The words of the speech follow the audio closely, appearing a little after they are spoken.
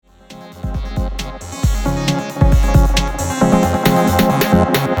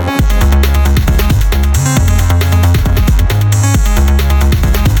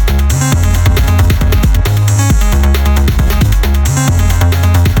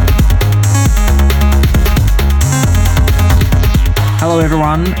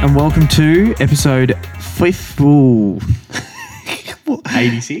everyone, and welcome to episode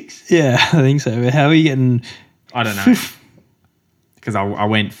 86. Yeah, I think so. How are you getting? I don't know. Because I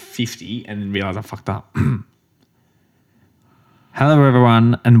went 50 and then realised I fucked up. Hello,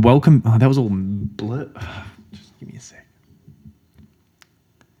 everyone, and welcome. Oh, that was all blur. Just give me a sec.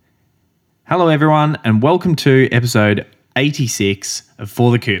 Hello, everyone, and welcome to episode 86 of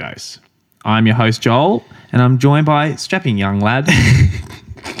For the Kudos. I'm your host, Joel, and I'm joined by a strapping young lad.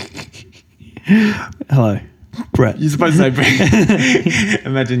 Hello, Brett. You're supposed to say Brett.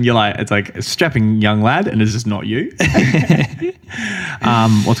 Imagine you're like, it's like a strapping young lad, and it's just not you.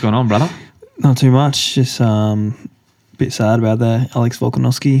 What's going on, brother? Not too much. Just a bit sad about that. Alex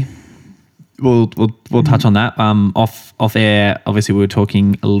Volkanovski. We'll touch on that. Off air, obviously, we were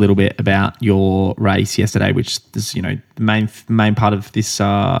talking a little bit about your race yesterday, which is, the main part of this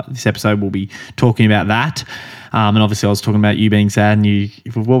episode. We'll be talking about that. And obviously, I was talking about you being sad, and you,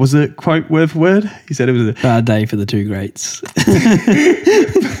 what was the quote word for word? You said it was a bad day for the two greats.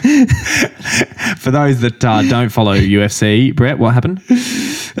 For those that don't follow UFC, Brett, what happened?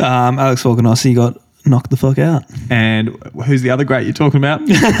 Alex Volkanovski got knocked the fuck out. And who's the other great you're talking about? For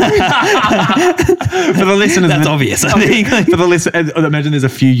the listeners, that's obvious. I think. For the listeners, imagine there's a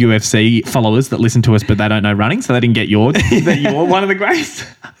few UFC followers that listen to us, but they don't know running, so they didn't get you're one of the greats.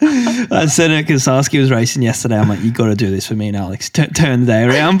 I said it because Saskia was racing yesterday. I'm like, you got to do this for me and Alex. Turn the day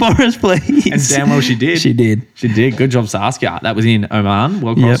around for us, please. And damn well she did. She did. Good job, Saskia. That was in Oman,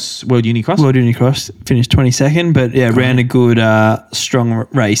 World Unicross. World Unicross. Finished 22nd, but yeah, ran a good, strong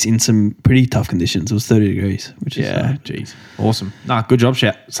race in some pretty tough conditions. It was 30 degrees, which is geez, awesome. No, good job,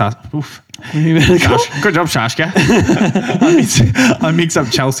 Oof. Good job, Saskia. I mix up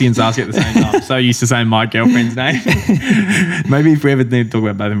Chelsea and Saskia at the same time. So used to saying my girlfriend's name. Maybe if we ever need to talk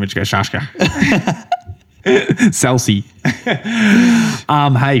about both of them, we just go Saskia. Celsi.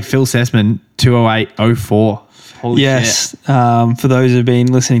 Hey, Phil Sessman, 208.04. Holy shit. For those who've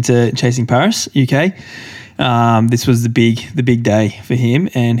been listening to Chasing Paris, UK, this was the big day for him,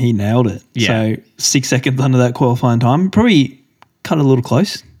 and he nailed it. Yeah. So 6 seconds under that qualifying time, probably cut a little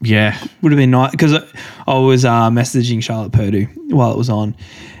close. Yeah. Would have been nice, because I was messaging Charlotte Purdue while it was on,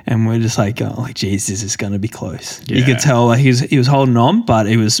 and we're just like, geez, this is going to be close. Yeah. You could tell like he was holding on, but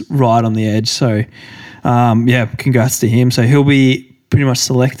it was right on the edge. So, congrats to him. So he'll be pretty much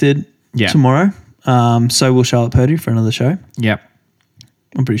selected tomorrow. So will Charlotte Purdue for another show. Yep.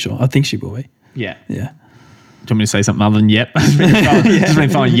 I'm pretty sure. I think she will be. Yeah. Yeah. Do you want me to say something other than yep? Just been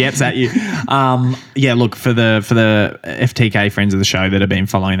throwing yeps at you. Look, for the FTK friends of the show that have been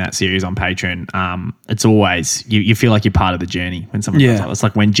following that series on Patreon, it's always, you feel like you're part of the journey when someone does it. It's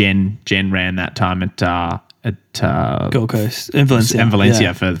like when Jen ran that time at Gold Coast and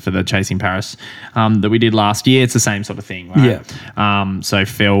Valencia, for the Chasing Paris that we did last year. It's the same sort of thing, right? Yeah. So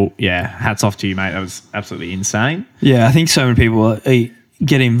Phil, hats off to you, mate. That was absolutely insane. Yeah, I think so many people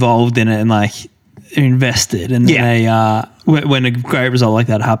get involved in it and like invested, and they when a great result like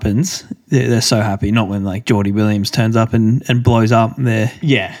that happens, they're so happy. Not when like Geordie Williams turns up and blows up. They're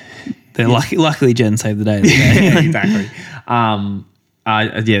luckily Jen saved the day. Exactly.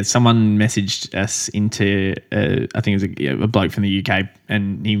 Someone messaged us into I think it was a bloke from the UK,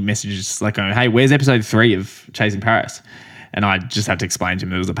 and he messaged us like going, "Hey, where's episode 3 of Chasing Paris?" And I just had to explain to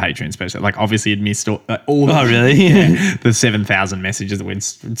him it was a Patreon special. Like, obviously, he'd missed all oh, really? The 7,000 messages that we'd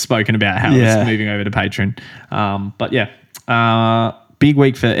spoken about how it was moving over to Patreon. Big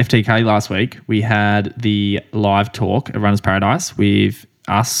week for FTK last week. We had the live talk at Runners Paradise with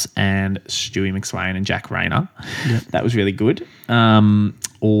us and Stewie McSwain and Jack Rayner. Yep. That was really good.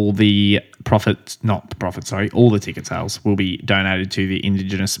 All the all the ticket sales will be donated to the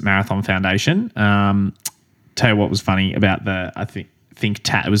Indigenous Marathon Foundation. Tell you what was funny about I think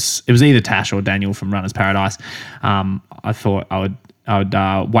it was either Tash or Daniel from Runners Paradise. I thought I would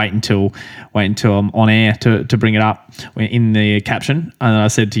wait until I'm on air to bring it up in the caption, and I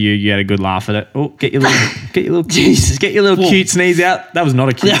said to you, you had a good laugh at it. Oh, get your little Jesus, get your little cute sneeze out. That was not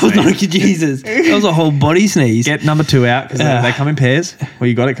a cute. That was not a cute Jesus. That was a whole body sneeze. Get number 2 out because they come in pairs. Well,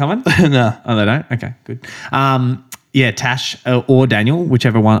 you got it coming? No, they don't. Okay, good. Tash or Daniel,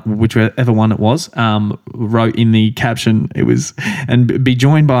 whichever one it was, wrote in the caption. It was, and be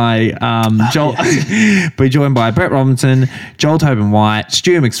joined by Joel, be joined by Brett Robinson, Joel Tobin White,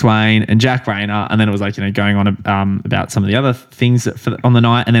 Stuart McSwain, and Jack Rayner. And then it was like going on about some of the other things on the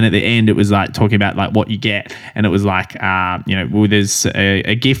night. And then at the end, it was like talking about like what you get, and it was like there's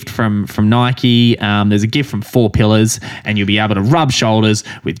a gift from Nike, there's a gift from 4 Pillars, and you'll be able to rub shoulders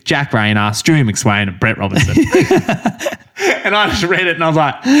with Jack Rayner, Stuart McSwain, and Brett Robinson. And I just read it and I was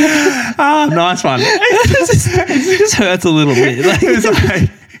like, nice one. It just hurts a little bit. Like,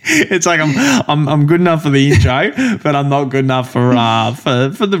 it's like I'm good enough for the intro, but I'm not good enough for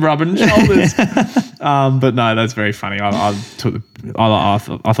the rubbing shoulders. But no, that's very funny. I thought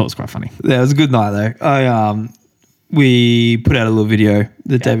it was quite funny. Yeah, it was a good night though. We put out a little video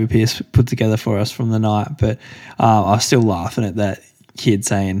that David Pearce put together for us from the night, but I was still laughing at that kid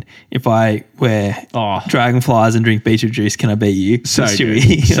saying, if I wear dragonflies and drink beetroot juice, can I beat you? So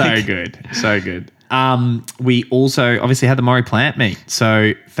good. So good. We also obviously had the Maury Plant meet.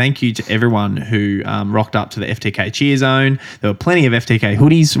 So thank you to everyone who rocked up to the FTK cheer zone. There were plenty of FTK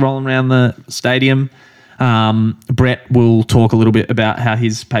hoodies rolling around the stadium. Brett will talk a little bit about how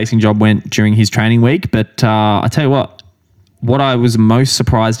his pacing job went during his training week. But I tell you what I was most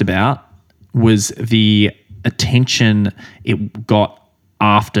surprised about was the attention it got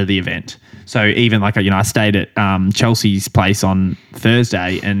after the event. So even I stayed at Chelsea's place on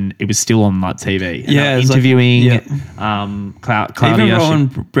Thursday and it was still on like TV. And yeah, interviewing. Claudia. Even Rowan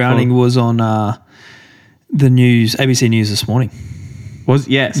Browning was on the news, ABC News this morning.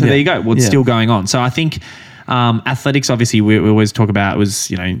 There you go. Well, it's still going on. So I think athletics, obviously, we always talk about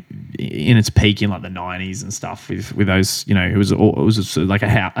was, in its peak in like the 90s and stuff with those, it was sort of like a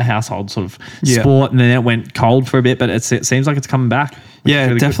household sort of sport, and then it went cold for a bit, but it seems like it's coming back. Yeah,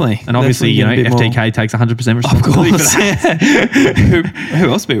 really definitely. Good. And obviously, FTK more takes 100% responsibility for that. Who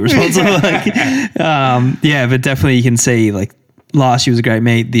else be responsible? But definitely you can see like last year was a great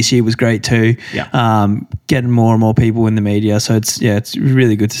meet. This year was great too. Yeah. Getting more and more people in the media. So it's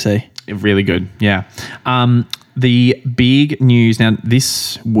really good to see. Really good. Yeah. The big news now,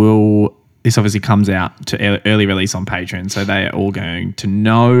 this obviously comes out to early release on Patreon. So they are all going to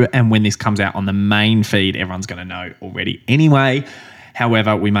know. And when this comes out on the main feed, everyone's going to know already anyway.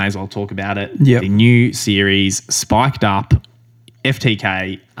 However, we may as well talk about it. Yep. The new series, Spiked Up,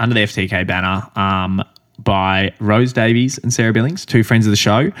 FTK, under the FTK banner, by Rose Davies and Sarah Billings, two friends of the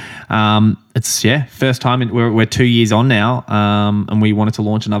show. It's first time. We're 2 years on now, and we wanted to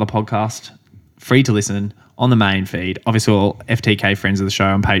launch another podcast, free to listen on the main feed. Obviously, all FTK friends of the show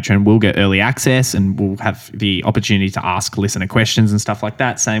on Patreon will get early access, and we'll have the opportunity to ask listener questions and stuff like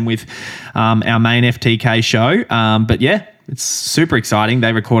that. Same with our main FTK show. But yeah, it's super exciting.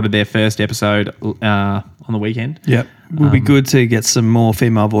 They recorded their first episode on the weekend. Yep. It would be good to get some more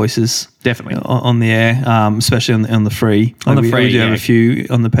female voices definitely on the air, especially on the free. We do have a few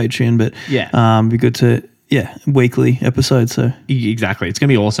on the Patreon, but it'd be good to weekly episodes. So exactly, it's going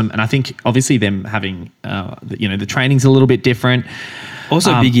to be awesome. And I think obviously them having the training's a little bit different.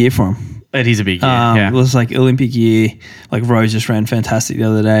 Also a big year for them. It is a big year. It was like Olympic year. Like Rose just ran fantastic the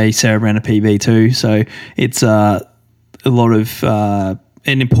other day. Sarah ran a PB too. So it's a lot of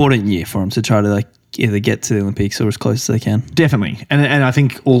an important year for them to try to either get to the Olympics or as close as they can. Definitely. And I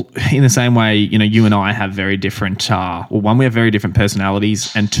think in the same way, you and I have very different, one, we have very different personalities,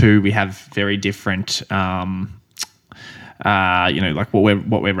 and two, we have very different, like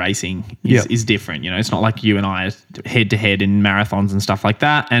what we're racing is different. It's not like you and I are head to head in marathons and stuff like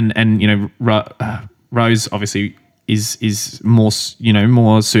that. And Rose obviously is more,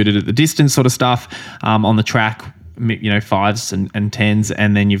 more suited at the distance sort of stuff, on the track, fives and tens,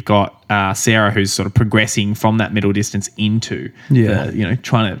 and then you've got Sarah, who's sort of progressing from that middle distance into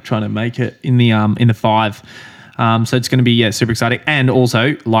trying to make it in the five. So it's going to be super exciting, and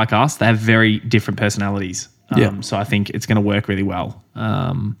also like us, they have very different personalities. So I think it's going to work really well.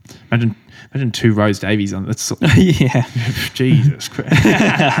 Imagine two Rose Davies on that's Jesus Christ.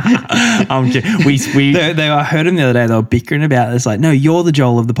 I heard them the other day. They were bickering about it. It's like, no, you're the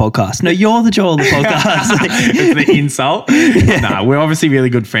Joel of the podcast. No, you're the Joel of the podcast. It's the insult. No, we're obviously really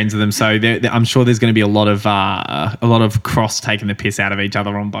good friends with them, so I'm sure there's going to be a lot of cross taking the piss out of each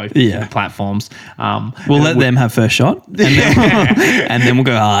other on both platforms. We'll let them have first shot, and then we'll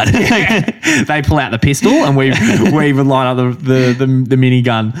go hard. They pull out the pistol, and we line up the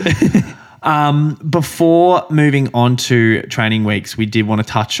minigun. Before moving on to training weeks, we did want to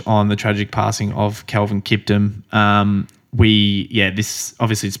touch on the tragic passing of Kelvin Kiptum. This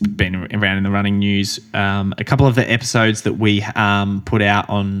obviously it's been around in the running news. A couple of the episodes that we put out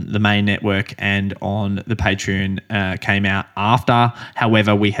on the main network and on the Patreon came out after.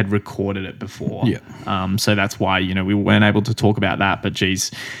 However, we had recorded it before. So that's why we weren't able to talk about that. But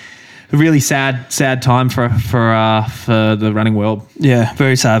geez, a really sad time for the running world. Yeah,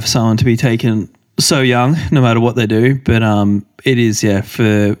 very sad for someone to be taken so young, no matter what they do. But it is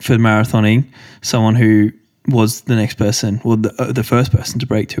for marathoning, someone who was the next person, well, the first person to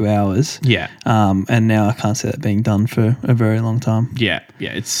break 2 hours. Yeah. And now I can't see that being done for a very long time. Yeah.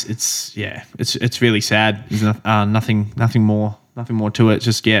 It's really sad. There's nothing more to it.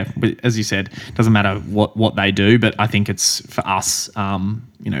 Just but as you said, it doesn't matter what they do, but I think it's for us,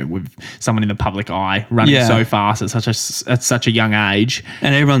 with someone in the public eye running so fast at such a young age,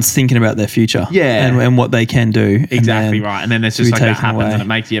 and everyone's thinking about their future, and what they can do. Exactly right. And then there's just like that happens, away.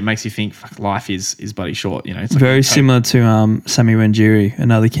 And it makes you think, fuck, life is bloody short. It's like very similar to Sammy Wanjiru,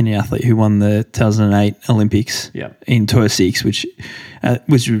 another Kenyan athlete who won the 2008 Olympics in 206, which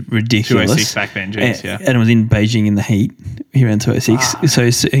was ridiculous. 206 back then, geez, and it was in Beijing in the heat. He ran 206, so I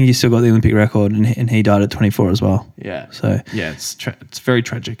think he still got the Olympic record, and he died at 24 as well. Yeah. So it's very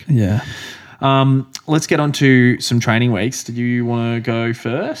tragic. Yeah. Let's get on to some training weeks. Did you want to go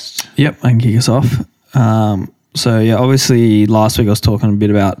first? Yep, I can kick us off. Obviously last week I was talking a bit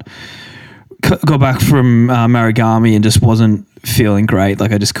about got back from Marigami and just wasn't feeling great.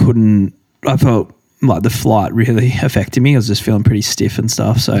 Like I just couldn't. I felt like the flight really affected me. I was just feeling pretty stiff and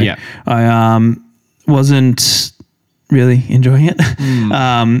stuff. So I wasn't really enjoying it.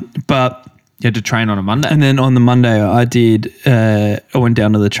 But you had to train on a Monday. And then on the Monday I did, I went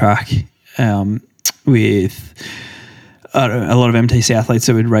down to the track with a lot of MTC athletes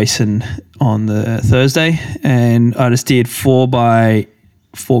that would racing on the Thursday, and I just did 4 by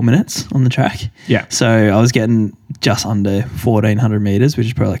 4 minutes on the track. Yeah. So I was getting just under 1,400 meters, which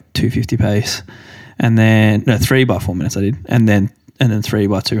is probably like 250 pace. And then 3 by 4 minutes I did. And then 3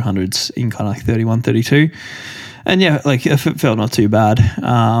 by 200s in kind of like 31, 32. And like it felt not too bad.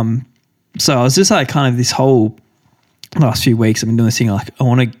 So I was just like kind of this whole last few weeks I've been doing this thing like I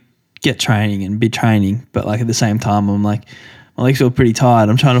want to get training and be training, but like at the same time I'm like my legs feel pretty tired.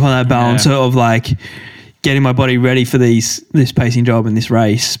 I'm trying to find that balance of like getting my body ready for this pacing job and this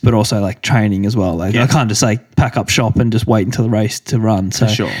race, but also like training as well. Like I can't just like pack up shop and just wait until the race to run. So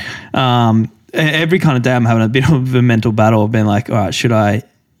for sure. Every kind of day I'm having a bit of a mental battle of being like, all right, should I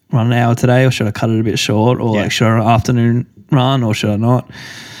run an hour today or should I cut it a bit short, or like should I run an afternoon run or should I not?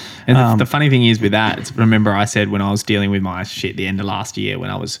 And the funny thing is with that, remember I said when I was dealing with my shit the end of last year when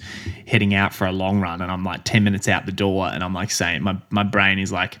I was heading out for a long run and I'm like 10 minutes out the door and I'm like saying, my brain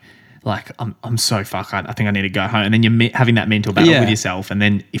is like I'm so fucked. I think I need to go home. And then you're having that mental battle with yourself. And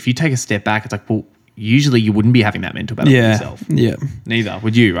then if you take a step back, it's like, well, usually you wouldn't be having that mental battle with yourself. Yeah. Neither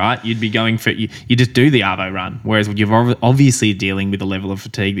would you, right? You'd be going for, you just do the Arvo run. Whereas you're obviously dealing with a level of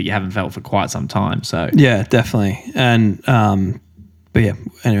fatigue that you haven't felt for quite some time. So yeah, definitely. And, but yeah,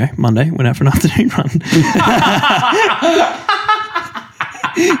 anyway, Monday went out for an afternoon run.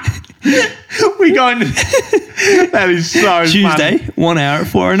 We going to, that is so Tuesday, funny. 1 hour at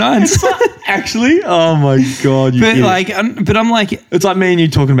 4:09. Actually, oh my god! But I'm like, it's like me and you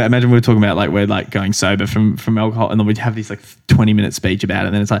talking about. Imagine we're talking about like we're like going sober from alcohol, and then we'd have this like 20-minute speech about it.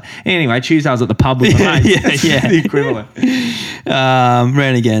 And then it's like, anyway, Tuesday I was at the pub with my mates. Yeah, the equivalent.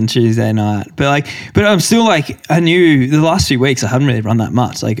 Ran again Tuesday night, but I'm still like, I knew the last few weeks I hadn't really run that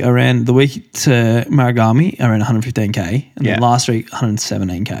much. Like I ran the week to Marigami, I ran 115k, and then last week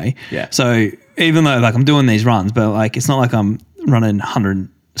 117k. Yeah. So even though like I'm doing these runs, but like it's not like I'm running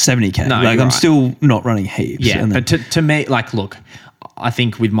 170k. No, like I'm still not running heaps. Yeah, but to me, like, look, I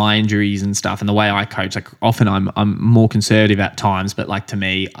think with my injuries and stuff and the way I coach, like often I'm more conservative at times, but like to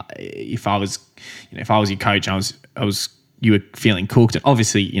me, if I was your coach, and I was you were feeling cooked.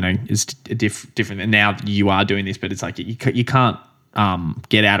 Obviously, it's different. And now you are doing this, but it's like you can't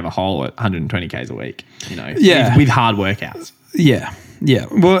get out of a hole at 120 k's a week. With hard workouts. Yeah. Yeah.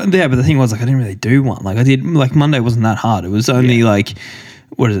 Well, yeah, but the thing was, like, I didn't really do one. Like, I did, like, Monday wasn't that hard. It was only, like,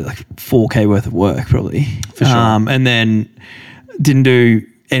 what is it, like 4K worth of work, probably. For sure. And then didn't do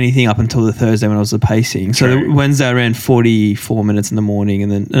anything up until the Thursday when I was the pacing. So the Wednesday I ran 44 minutes in the morning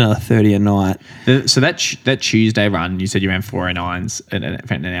and then another 30 at night. So that Tuesday run, you said you ran 4:09s an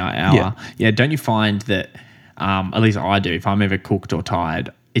hour. Yeah. Don't you find that, at least I do, if I'm ever cooked or tired,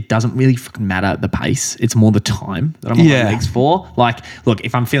 it doesn't really fucking matter the pace. It's more the time that I'm on my legs for. Like, look,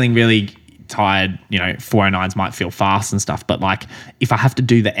 if I'm feeling really tired, 4:09s might feel fast and stuff, but like if I have to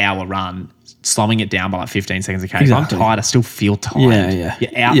do the hour run, slowing it down by like 15 seconds a k. If I'm tired, I still feel tired. Yeah.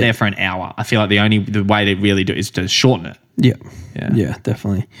 You're out there for an hour. I feel like the way to really do it is to shorten it. Yeah,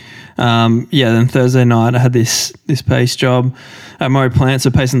 definitely. Then Thursday night I had this pace job at Murray Plant,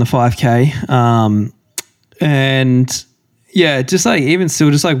 so pacing the 5K. And yeah, just like even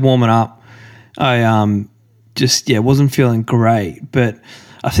still just like warming up, I wasn't feeling great. But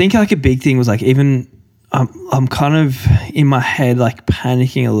I think like a big thing was like even I'm kind of in my head like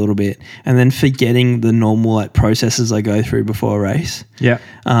panicking a little bit, and then forgetting the normal like processes I go through before a race. Yeah.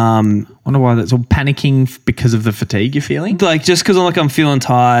 Wonder why that's all panicking because of the fatigue you're feeling. Like just because I'm feeling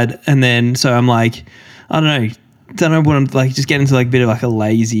tired, and then so I'm like, I don't know what I'm like, just get into like a bit of like a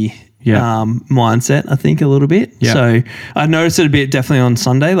lazy mindset, I think a little bit. Yeah. So I noticed it a bit definitely on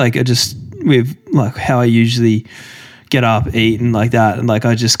Sunday. Like I just with like how I usually get up, eat, and like that, and like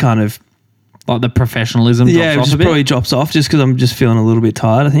I just kind of. Like the professionalism drops off a bit? Probably drops off just because I'm just feeling a little bit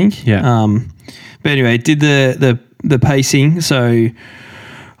tired, I think. Yeah. But anyway, did the pacing. So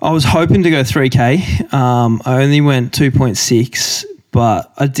I was hoping to go 3K. I only went 2.6,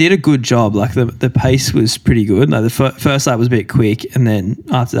 but I did a good job. Like the pace was pretty good. Like the first lap was a bit quick, and then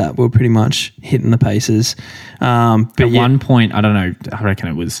after that we were pretty much hitting the paces. But at one point, I don't know, I reckon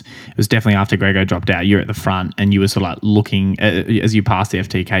it was definitely after Grego dropped out, you're at the front and you were sort of like looking, as you passed the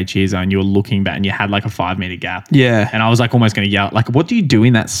FTK cheer zone, you were looking back and you had like a 5 meter gap. Yeah. And I was like almost going to yell, like, what do you do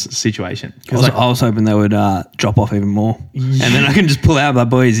in that situation? I was hoping they would drop off even more. And then I can just pull out, but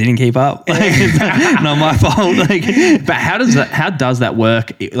boys, you didn't keep up. Like, it's not my fault. Like, but how does that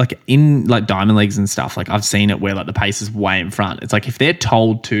work? Like in like diamond leagues and stuff, like I've seen it where like the pace is way in front. It's like if they're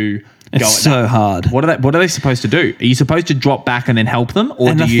told to it's so hard. What are they supposed to do? Are you supposed to drop back and then help them? Or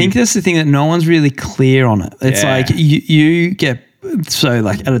I think that's the thing that no one's really clear on it. It's like you get, so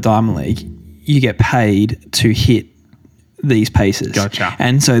like at a diamond league, you get paid to hit these paces. Gotcha.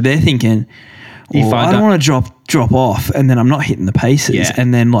 And so they're thinking, I don't want to drop off and then I'm not hitting the paces. Yeah.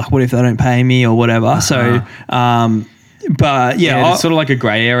 And then like, what if they don't pay me or whatever? So, but it's sort of like a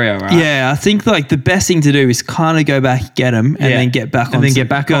grey area, right? Yeah, I think like the best thing to do is kind of go back, get them, and then get back on. And then get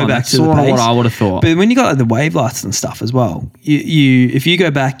back on. That's sort of what I would have thought. But when you got like the wave lights and stuff as well, you if you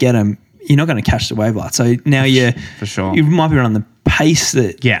go back, get them, you're not going to catch the wave light. So now for sure you might be on the pace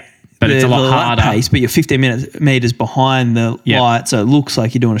that but it's a lot harder pace, but you're 15 meters behind the light, so it looks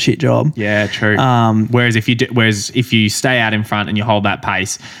like you're doing a shit job. Yeah, true. Whereas if you stay out in front and you hold that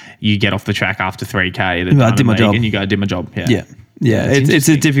pace, you get off the track after 3K I did my job. and you go, I did my job. Yeah. It's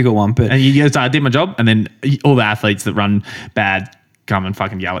a difficult one, but and you go, I did my job, and then all the athletes that run bad come and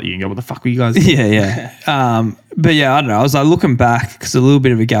fucking yell at you and go, what the fuck were you guys doing? Yeah. But yeah, I don't know. I was like looking back because a little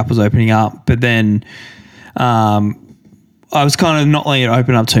bit of a gap was opening up, but then I was kind of not letting it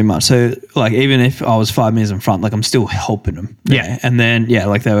open up too much. So like even if I was 5 minutes in front, like I'm still helping them. Yeah. And then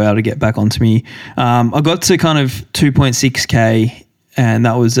like they were able to get back onto me. I got to kind of 2.6K and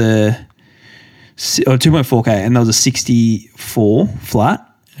that was or 2.4K and that was a 64 flat.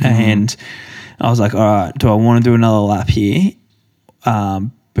 And I was like, all right, do I want to do another lap here?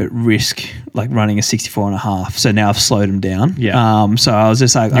 But risk like running a 64 and a half. So now I've slowed them down. Yeah. So I was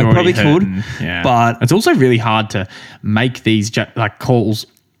just like, I probably could, but it's also really hard to make these like calls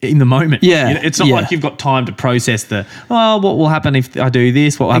in the moment. Yeah. You know, it's not like you've got time to process what will happen if I do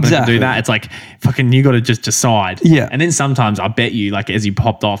this? What will happen if I do that? It's like fucking, you got to just decide. Yeah. And then sometimes I bet you, like as you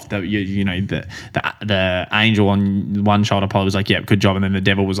popped off, the angel on one shoulder probably was like, yeah, good job. And then the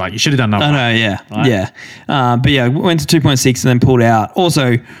devil was like, you should have done nothing. I know, yeah. Right? Yeah. But yeah, went to 2.6 and then pulled out.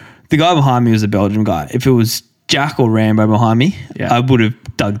 Also, the guy behind me was a Belgian guy. If it was Jack or Rambo behind me, I would have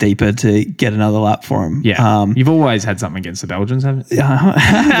dug deeper to get another lap for him. Yeah. You've always had something against the Belgians, haven't you?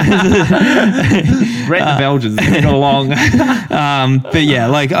 Read the Belgians, they got along. But yeah,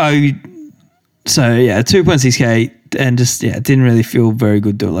 like 2.6K and just, didn't really feel very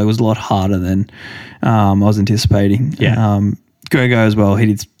good doing it. Like it was a lot harder than I was anticipating. Yeah. Grego as well, he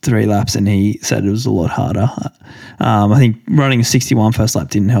did 3 laps and he said it was a lot harder. I think running a 61 first lap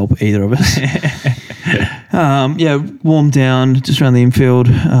didn't help either of us. Warmed down just around the infield,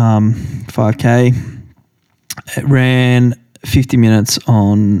 5K. It ran 50 minutes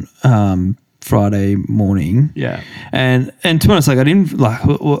on Friday morning. Yeah. And to be honest, like I didn't like,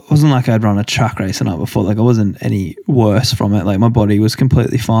 it wasn't like I'd run a track race the night before. Like I wasn't any worse from it. Like my body was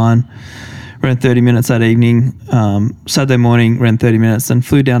completely fine. Ran 30 minutes that evening. Saturday morning, ran 30 minutes, then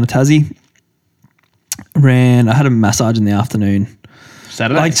flew down to Tassie. I had a massage in the afternoon.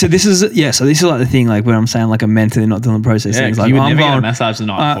 Saturday? Like, so this is like the thing, like when I'm saying like I'm mentally not doing the process things. Like you would never get a massage the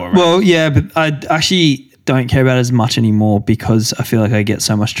night before, right? Well, yeah, but I actually don't care about it as much anymore because I feel like I get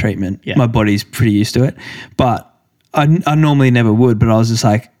so much treatment. Yeah. My body's pretty used to it. But I normally never would, but I was just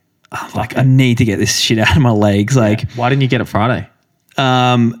like I need to get this shit out of my legs. Like, why didn't you get it Friday?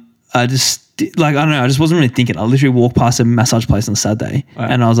 I just like, I don't know. I just wasn't really thinking. I literally walked past a massage place on Saturday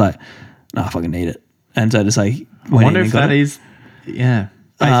and I was like, I fucking need it. And so I just like, I wonder if that is,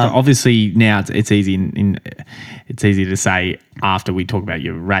 obviously now it's easy it's easy to say after we talk about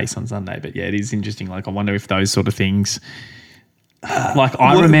your race on Sunday, but yeah, it is interesting. Like I wonder if those sort of things Like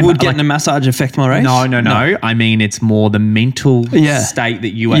I remember, would getting a massage affect my race? No. I mean, it's more the mental state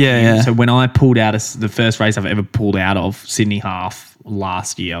that you are in. Yeah. So when I pulled out the first race I've ever pulled out of, Sydney Half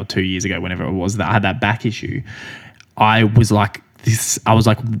last year or 2 years ago, whenever it was that I had that back issue, I was like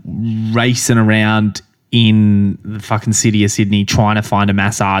racing around in the fucking city of Sydney trying to find a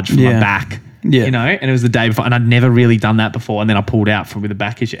massage for my back. Yeah. You know, and it was the day before, and I'd never really done that before. And then I pulled out with a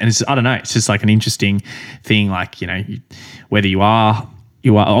back issue, and it's, I don't know, it's just like an interesting thing. Like, you know, whether you are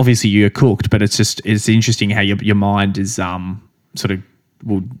obviously you're cooked, but it's interesting how your mind is sort of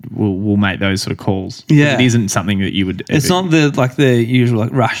will make those sort of calls. Yeah, it isn't something that you would. It's not the usual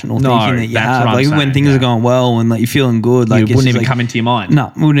like rational thinking that you have. Like saying, when things are going well and like you're feeling good, like it wouldn't even come into your mind.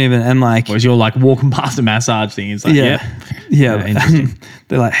 No, wouldn't even. And like, whereas you're like walking past a massage thing, it's like they're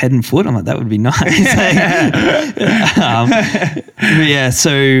like head and foot. I'm like, that would be nice. But yeah,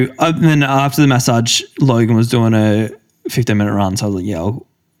 so then after the massage, Logan was doing a 15-minute run, so I was like, I'll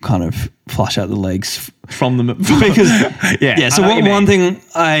kind of flush out the legs from them because So one thing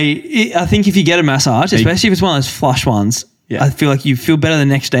I think if you get a massage, especially if it's one of those flush ones, I feel like you feel better the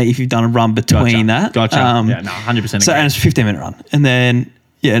next day if you've done a run between that. Gotcha. 100%. So and it's a 15-minute run, and then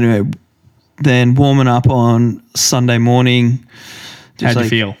anyway, then warming up on Sunday morning. How'd you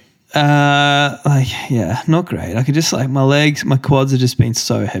feel? Not great. I could just like my legs, my quads have just been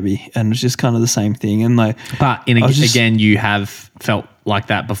so heavy, and it's just kind of the same thing. And like, but again, you have felt like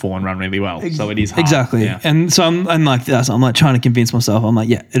that before and run really well, so it is hard. Exactly. Yeah. And so I'm like trying to convince myself. I'm like,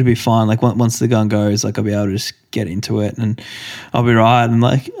 it'll be fine. Like once the gun goes, like I'll be able to just get into it, and I'll be right. And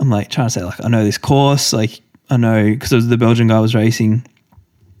like I'm like trying to say like I know this course, like I know because the Belgian guy was racing.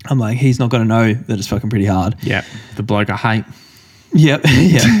 I'm like, he's not going to know that it's fucking pretty hard. Yeah, the bloke I hate. Yep.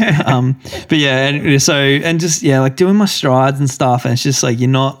 Yeah. But yeah, and just like doing my strides and stuff, and it's just like you're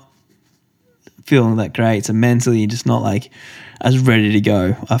not feeling that great. So mentally, you're just not like as ready to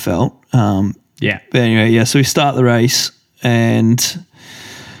go. I felt. But anyway, so we start the race, and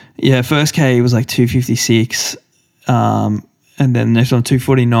first K was like 2:56, and then next one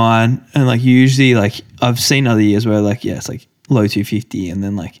 2:49, and like usually like I've seen other years where like it's like low 250, and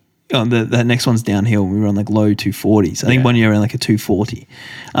then like. That next one's downhill. We were on like low 240s. I think one year around like a 240.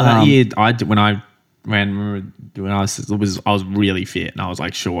 That year, when I was really fit, and I was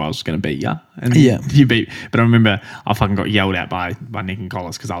like sure I was going to beat you. And you beat. But I remember I fucking got yelled at by Nick and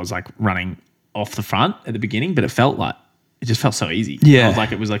Collis because I was like running off the front at the beginning, but it just felt so easy. Yeah,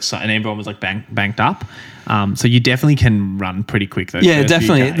 it was like so, and everyone was like banked up. So you definitely can run pretty quick. Those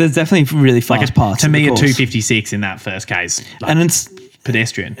definitely. There's definitely really fast parts. To me, a 2:56 in that first case, and it's.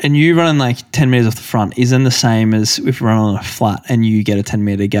 Pedestrian. And you running like 10 metres off the front isn't the same as if you run on a flat and you get a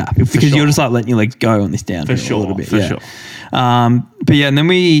 10-metre gap. Because you're just like letting your legs go on this downhill a little bit. For sure. And then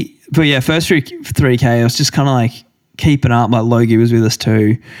first 3K, I was just kind of like keeping up. Like Logie was with us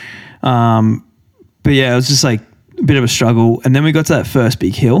too. It was just like a bit of a struggle. And then we got to that first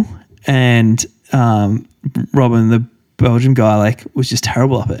big hill, and Robin, the Belgian guy, like was just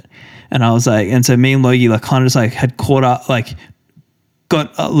terrible up it. And I was like, and so me and Logie like kind of just like had caught up, like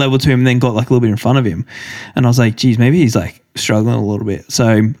got a level to him and then got like a little bit in front of him. And I was like, geez, maybe he's like struggling a little bit.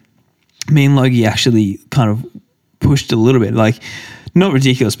 So me and Logie actually kind of pushed a little bit, like not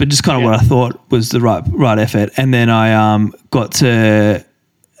ridiculous, but just kind of what I thought was the right effort. And then I got to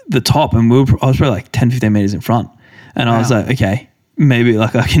the top, and I was probably like 10, 15 meters in front. And I was like, okay, maybe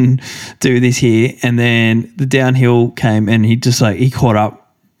like I can do this here. And then the downhill came, and he caught up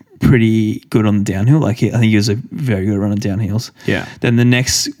pretty good on the downhill. Like I think he was a very good runner downhills. Yeah. Then the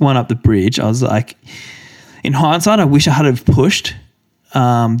next one up the bridge, I was like, in hindsight, I wish I had have pushed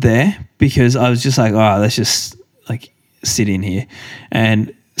there, because I was just like, all right, let's just like sit in here,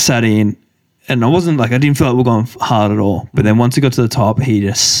 and sat in. And I didn't feel like we were going hard at all. But then once it got to the top, he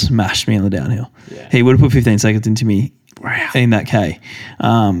just smashed me on the downhill. Yeah. He would have put 15 seconds into me in that K.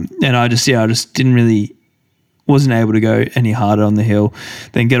 And I just wasn't able to go any harder on the hill,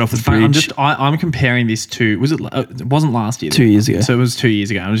 then get off the bridge. I'm comparing this to, it wasn't last year. 2 years ago. So it was 2 years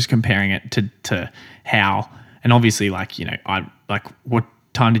ago. I'm just comparing it to how, and obviously like, what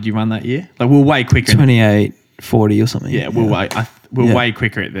time did you run that year? Like we're way quicker. 28:40 or something. Yeah, we're way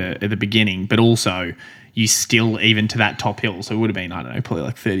quicker at the beginning, but also you still, even to that top hill, so it would have been, I don't know, probably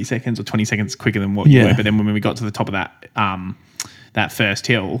like 30 seconds or 20 seconds quicker than what you were. But then when we got to the top of that first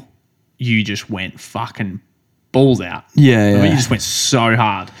hill, you just went fucking balls out. Yeah. I mean, you just went so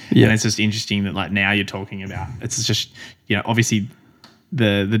hard. Yeah. And it's just interesting that like now you're talking about, it's just, obviously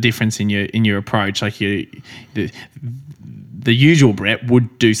the difference in your approach, like the usual Brett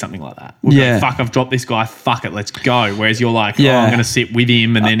would do something like that. Go, fuck, I've dropped this guy. Fuck it, let's go. Whereas you're like, I'm going to sit with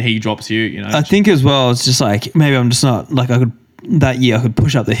him, and then he drops you. I think as well, it's just like maybe I'm just not like that year I could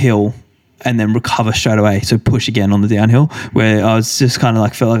push up the hill and then recover straight away. So push again on the downhill, where I was just kind of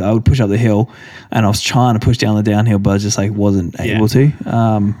like, felt like I would push up the hill and I was trying to push down the downhill, but I just like wasn't able to.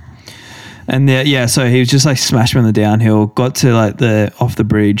 So he was just like smashed me on the downhill, got to like off the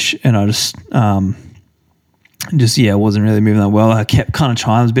bridge, and I just wasn't really moving that well. I kept kind of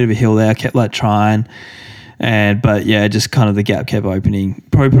trying. There was a bit of a hill there. I kept like trying, just kind of the gap kept opening.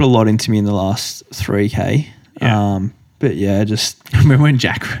 Probably put a lot into me in the last 3K. Yeah. But yeah, just I remember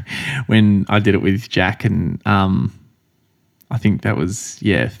when I did it with Jack, and I think that was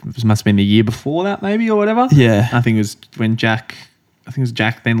it must have been the year before that, maybe, or whatever. Yeah, I think it was when Jack. I think it was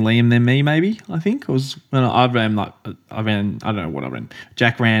Jack, then Liam, then me. Maybe I think it was when I ran. I don't know what I ran.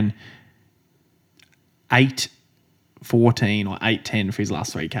 Jack ran 8:14 or 8:10 for his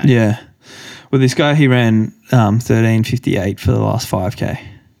last 3K. Yeah, well, this guy he ran 13:58 for the last 5K.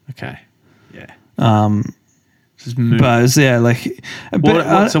 Okay, yeah. But it was,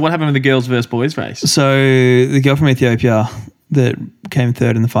 so what happened with the girls versus boys race? So the girl from Ethiopia that came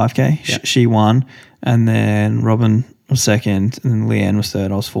third in the 5K, she won, and then Robin was second, and then Leanne was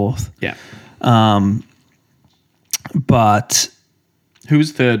third. I was fourth. Yeah. But who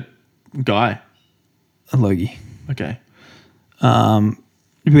was third guy? A Logie. Okay. But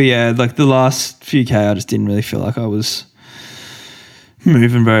yeah, like the last few K, I just didn't really feel like I was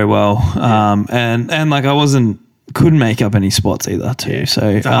moving very well. And like I couldn't make up any spots either too. Yeah. So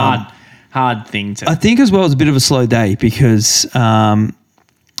it's a hard thing to. I think as well it was a bit of a slow day because no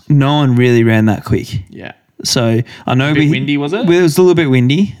one really ran that quick. Yeah. So I know windy, was it? It was a little bit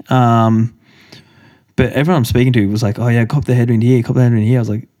windy. But everyone I'm speaking to was like, "Oh yeah, cop the headwind here, cop the headwind here." I was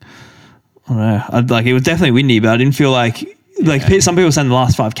like, I don't know. It was definitely windy, but I didn't feel like some people were saying the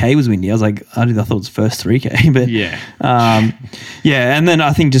last 5K was windy. I was like, I thought it was the first 3K, but and then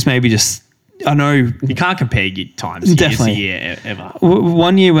I think I know you can't compare your times definitely year ever.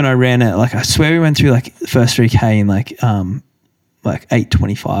 One year when I ran it, like I swear we went through like the first 3K in like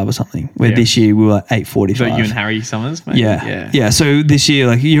 8:25 or something. Where this year we were like 8:45. So you and Harry Summers, maybe? Yeah. So this year,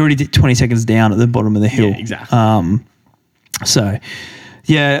 like you already did 20 seconds down at the bottom of the hill. Yeah, exactly. So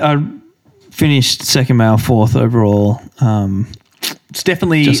yeah, I finished second male, fourth overall. It's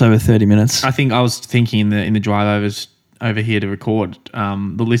definitely just over 30 minutes. I think I was thinking in the drive overs over here to record.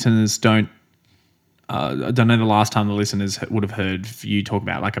 The listeners don't. I don't know the last time the listeners would have heard you talk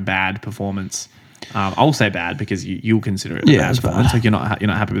about like a bad performance. I'll say bad because you'll consider it a bad performance. Bad. Like you're not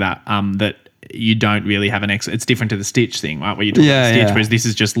happy with that. That you don't really have it's different to the stitch thing, right? Where you do the stitch, whereas this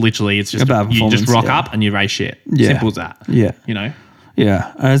is just literally it's just you just rock up and you race shit. Yeah. Simple as that. Yeah. You know.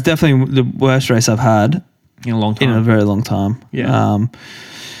 Yeah, and it's definitely the worst race I've had in a long time. In a very long time. Yeah.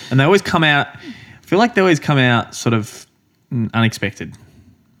 And they always come out. I feel like they always come out sort of unexpected.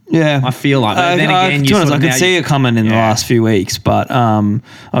 Yeah, I feel like. But then again, I could see it coming in the last few weeks, but I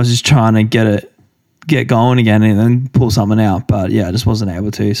was just trying to get going again and then pull something out. But yeah, I just wasn't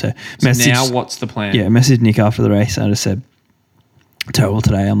able to. So now what's the plan? Yeah, messaged Nick after the race and I just said, terrible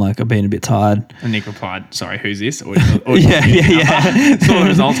today. I'm like, I've been a bit tired. And Nick replied, sorry, who's this? Or yeah. So the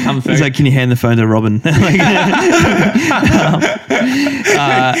results come through. He's like, can you hand the phone to Robin?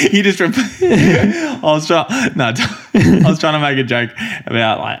 He just I was trying to make a joke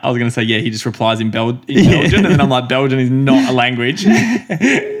about like I was going to say he just replies in Belgian and then I'm like Belgian is not a language.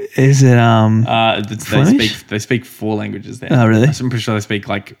 Is it they speak 4 languages there. Oh really? I'm pretty sure they speak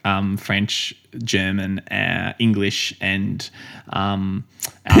like French, German, English, and I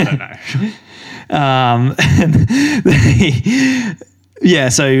don't know. Yeah,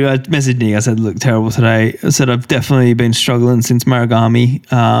 so I messaged Nick. I said, look, terrible today. I said, I've definitely been struggling since Maragami.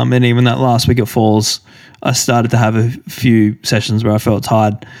 And even that last week at Falls, I started to have a few sessions where I felt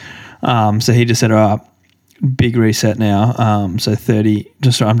tired. So he just said, all right, big reset now. So 30,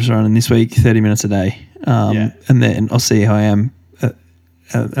 I'm just running this week, 30 minutes a day. And then I'll see how I am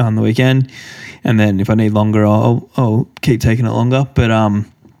on the weekend. And then if I need longer, I'll keep taking it longer. But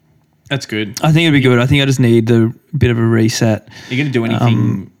that's good. I think it'd be good. I think I just need a bit of a reset. Are you going to do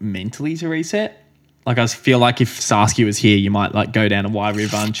anything mentally to reset? Like I feel like if Saskia was here, you might like go down to Wye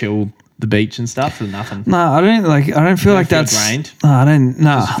River and chill the beach and stuff or nothing. No, I don't feel like that's drained. No, I don't.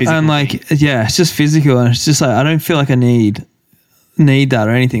 No, I'm like it's just physical, and it's just like I don't feel like I need that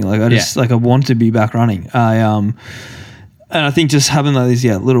or anything. Like I just like I want to be back running. And I think just having like this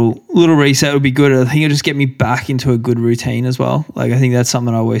little reset would be good. I think it'll just get me back into a good routine as well. Like I think that's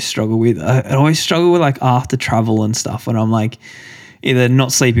something I always struggle with. I always struggle with like after travel and stuff when I'm like either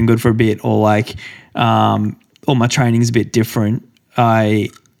not sleeping good for a bit or like or my training's a bit different. I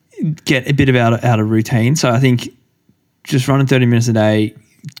get a bit out of routine. So I think just running 30 minutes a day,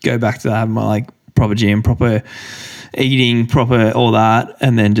 go back to having my like proper gym, proper eating proper, all that,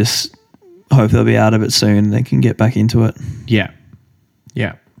 and then just hope they'll be out of it soon and they can get back into it. Yeah.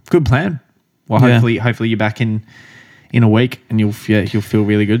 Good plan. Well, hopefully you're back in a week and you'll feel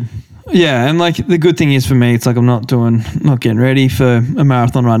really good. Yeah, and like the good thing is for me, it's like I'm not getting ready for a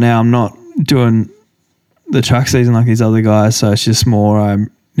marathon right now. I'm not doing the track season like these other guys, so it's just more I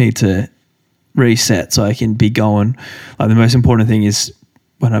need to reset so I can be going. Like the most important thing is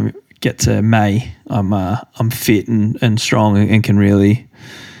when I get to May, I'm fit and strong and can really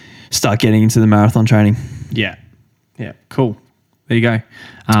start getting into the marathon training. Yeah, cool. There you go.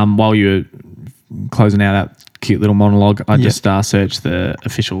 While you're closing out that cute little monologue, I just searched the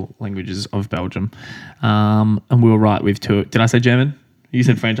official languages of Belgium, and we were right with two. Did I say German? You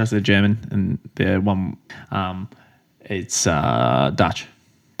said French. I said German, and the one, it's Dutch.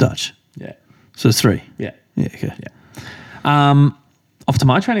 Dutch. Yeah. So it's 3. Yeah. Yeah. Okay. Yeah. Off to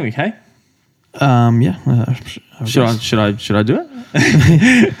my training week, hey? Yeah. Should I do it?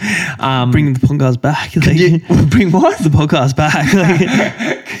 Bring the podcast back. Bring what? The podcast back.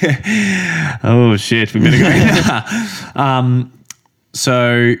 Oh shit, we better go.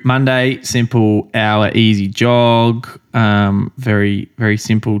 So Monday, simple hour, easy jog. Very, very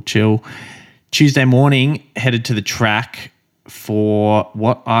simple, chill. Tuesday morning, headed to the track for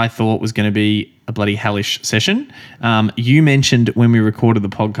what I thought was going to be a bloody hellish session. You mentioned when we recorded the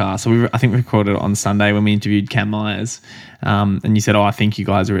podcast, so I think we recorded it on Sunday when we interviewed Cam Myers, and you said, I think you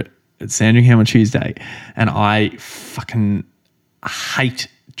guys are at Sandringham on Tuesday, and I fucking hate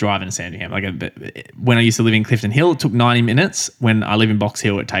driving to Sandringham. Like when I used to live in Clifton Hill, it took 90 minutes. When I live in Box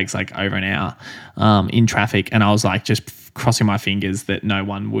Hill, it takes like over an hour in traffic, and I was like just crossing my fingers that no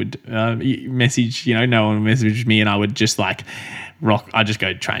one would message, no one would message me, and I would just like I just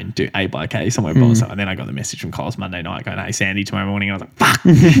go train, do 8 by K somewhere. And then I got the message from Coles Monday night going, hey, Sandy, tomorrow morning. And I was like, fuck.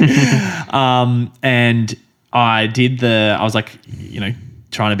 And I was like,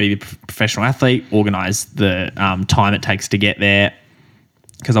 trying to be the professional athlete, organise the time it takes to get there,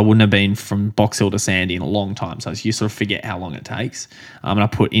 because I wouldn't have been from Box Hill to Sandy in a long time. So you sort of forget how long it takes. And I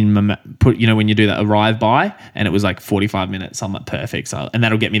put when you do that arrive by, and it was like 45 minutes. I'm like, perfect. So, and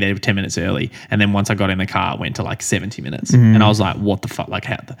that'll get me there 10 minutes early. And then once I got in the car, it went to like 70 minutes. And I was like, what the fuck? Like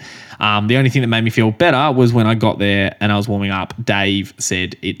how? The only thing that made me feel better was when I got there and I was warming up, Dave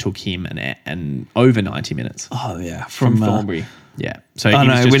said it took him an over 90 minutes. Oh yeah. From Thornbury. Yeah. So I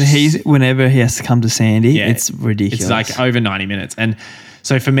know whenever he has to come to Sandy, it's ridiculous. It's like over 90 minutes. And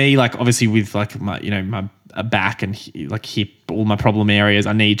so for me, like obviously with like my, my back and like hip, all my problem areas,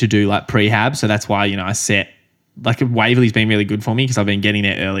 I need to do like prehab. So that's why, I set like Waverley's been really good for me because I've been getting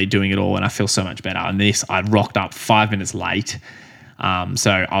there early, doing it all, and I feel so much better. And this, I rocked up 5 minutes late.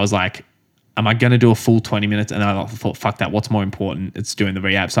 So I was like, am I going to do a full 20 minutes? And then I thought, fuck that. What's more important? It's doing the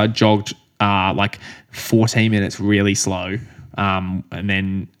rehab. So I jogged like 14 minutes really slow. And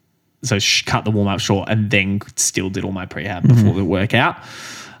then cut the warm up short, and then still did all my prehab before the workout.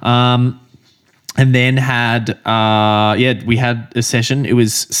 And then we had a session. It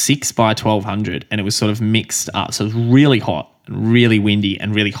was 6 by 1200, and it was sort of mixed up. So it was really hot, and really windy,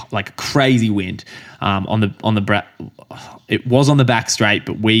 and really like crazy wind. It was on the back straight,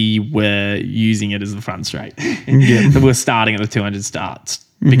 but we were using it as the front straight. So we were starting at the 200 starts.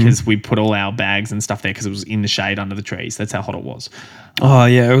 Because we put all our bags and stuff there because it was in the shade under the trees. That's how hot it was. Oh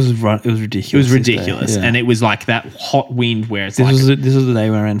yeah, it was ridiculous. It was ridiculous, and it was like that hot wind where it's this was the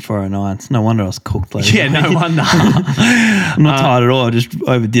day when I ran 409s. No wonder I was cooked later. Yeah, no wonder. I'm not tired at all. I just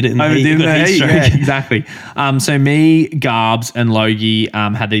overdid it. Yeah, exactly. So me, Garbs, and Logie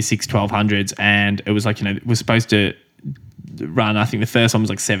had these 6-1200s, and it was like we're supposed to run. I think the first one was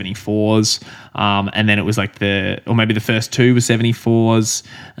like 74s, and then it was like maybe the first two were 74s,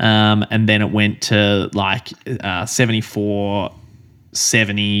 and then it went to like 74,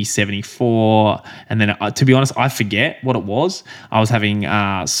 70, 74, and then to be honest, I forget what it was. I was having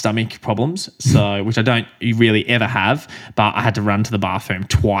stomach problems, so which I don't really ever have, but I had to run to the bathroom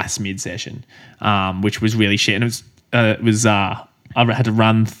twice mid-session, which was really shit. And I had to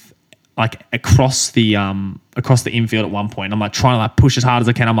run like across the infield at one point. I'm like trying to like push as hard as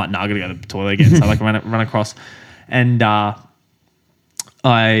I can. I'm like, no, I gotta go to the toilet again. So I like run across, and I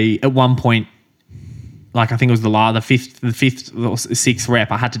at one point, like I think it was the fifth or sixth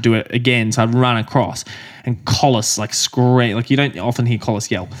rep, I had to do it again. So I'd run across, and Collis like scream, like you don't often hear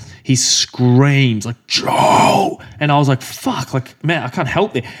Collis yell. He screams like, Joe, and I was like, fuck, like man, I can't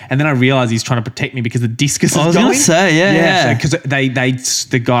help it. And then I realized he's trying to protect me because the discus is going. I was going to say, yeah. Because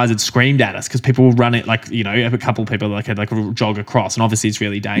the guys had screamed at us because people were running like a couple of people like had like jog across, and obviously it's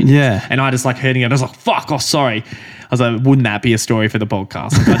really dangerous. Yeah. And I just like hurting it. I was like, fuck, oh sorry. was like, wouldn't that be a story for the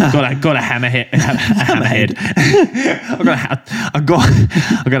podcast? I've got a hammerhead. Hammerhead. I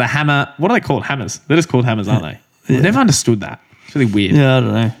got a hammer. What are they called? Hammers. They're just called hammers, aren't they? Yeah. I've never understood that. It's really weird. Yeah, I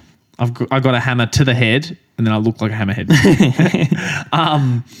don't know. I got a hammer to the head, and then I look like a hammerhead.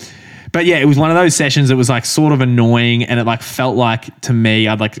 But yeah, it was one of those sessions that was like sort of annoying, and it like felt like to me,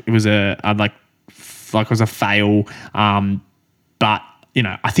 it was a fail. But you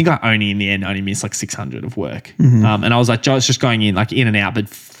know, I think I in the end only missed like 600 of work. And I was like, just going in and out, but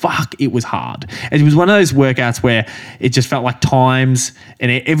fuck, it was hard. It was one of those workouts where it just felt like times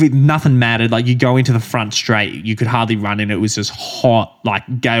and nothing mattered. Like you go into the front straight, you could hardly run in. It was just hot,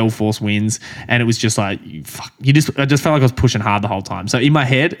 like gale force winds. And it was just like, fuck, I just felt like I was pushing hard the whole time. So in my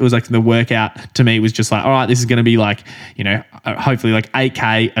head, it was like the workout to me was just like, all right, this is going to be like, you know, hopefully like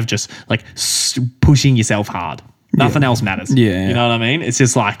 8K of just like pushing yourself hard. Nothing else matters. Yeah. You know what I mean? It's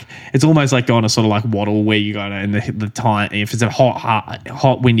just like, it's almost like going to sort of like waddle where you go to, and the time, if it's a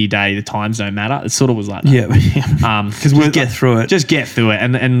hot, windy day, the times don't matter. It sort of was like that. Yeah. Because we get through it. Just get through it.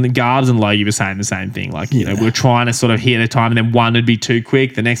 And the guards and low, you were saying the same thing. Like, you know, we were trying to sort of hit a time, and then one would be too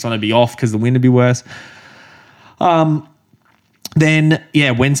quick. The next one would be off because the wind would be worse. Then,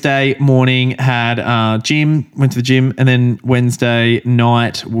 Wednesday morning had went to the gym, and then Wednesday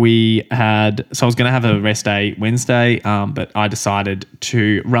night so I was going to have a rest day Wednesday, but I decided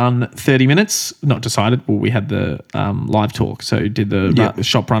to run 30 minutes. Not decided, well, we had the live talk, so did the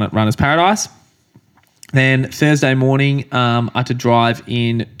shop run at Runners Paradise. Then Thursday morning, I had to drive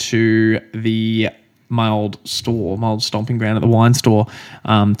into my old stomping ground at the wine store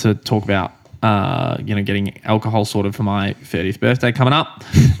to talk about getting alcohol sorted for my 30th birthday coming up.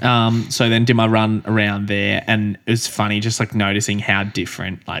 So then did my run around there, and it was funny just like noticing how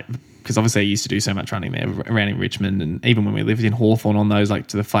different, like, because obviously I used to do so much running there around in Richmond, and even when we lived in Hawthorne on those, like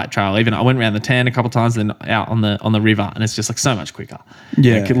to the flat trail, even I went around the tan a couple of times, and then out on the river, and it's just like so much quicker.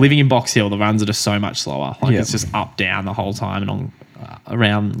 Yeah. Like, living in Box Hill, the runs are just so much slower. Like it's just up, down the whole time and on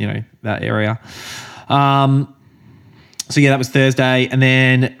around, that area. So that was Thursday, and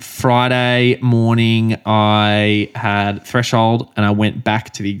then Friday morning I had threshold, and I went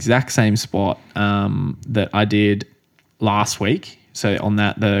back to the exact same spot that I did last week. So on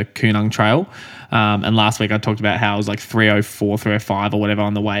the Kunung Trail, and last week I talked about how it was like 3:04, 3:05 or whatever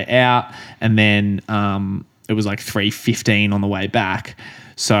on the way out, and then it was like 3:15 on the way back.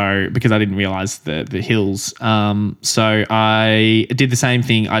 So because I didn't realize the hills, so I did the same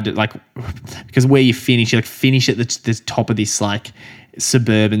thing. I did because where you finish at the top of this like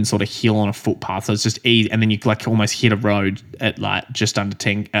suburban sort of hill on a footpath, so it's just easy, and then you like almost hit a road at like just under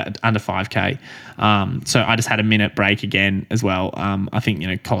 5K. So I just had a minute break again as well. I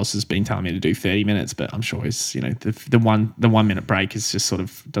think Collis has been telling me to do 30 minutes, but I'm sure he's the 1 minute break is just sort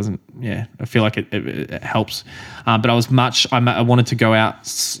of doesn't. Yeah, I feel like it helps. But I wanted to go out.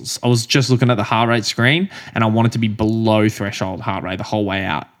 I was just looking at the heart rate screen, and I wanted to be below threshold heart rate the whole way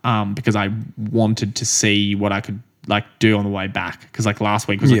out, because I wanted to see what I could like do on the way back, because like last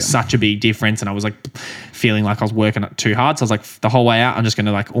week was like such a big difference, and I was like feeling like I was working it too hard. So I was like, the whole way out I'm just going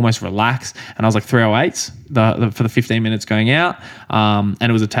to like almost relax, and I was like 3:08 for the 15 minutes going out, and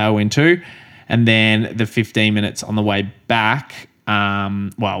it was a tailwind too. And then the 15 minutes on the way back,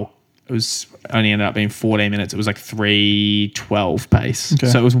 it was only ended up being 14 minutes. It was like 3:12 pace. Okay.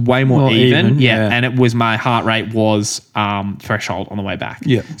 So it was way more even. Yeah. And it was, my heart rate was threshold on the way back.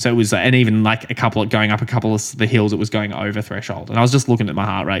 Yeah. So it was, and even like going up a couple of the hills, it was going over threshold. And I was just looking at my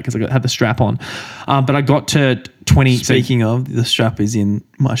heart rate because I had the strap on. But I got to 20. Speaking of, the strap is in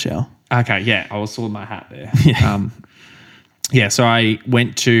my shower. Okay. Yeah. I was with my hat there. Yeah. So I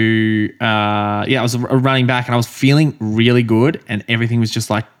went to, I was running back, and I was feeling really good, and everything was just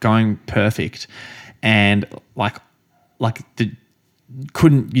like going perfect. And you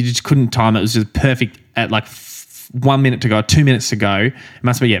just couldn't time it. It was just perfect at like 1 minute to go, 2 minutes to go. It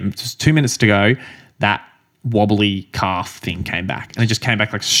must be, just 2 minutes to go. That wobbly calf thing came back, and it just came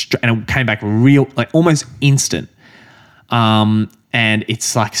back and it came back real, like almost instant. And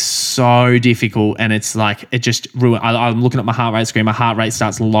it's like so difficult, and it's like it just ruined. I'm looking at my heart rate screen. My heart rate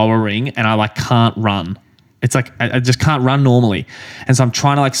starts lowering, and I like can't run. It's like I just can't run normally, and so I'm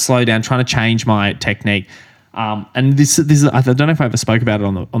trying to like slow down, trying to change my technique. And this is, I don't know if I ever spoke about it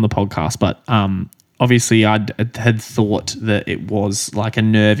on the podcast, but obviously I had thought that it was like a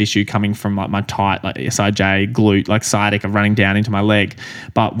nerve issue coming from like my tight, like SIJ glute, like sciatic of running down into my leg.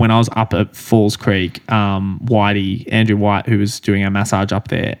 But when I was up at Falls Creek, Andrew White, who was doing our massage up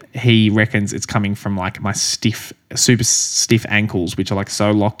there, he reckons it's coming from like my super stiff ankles, which are like so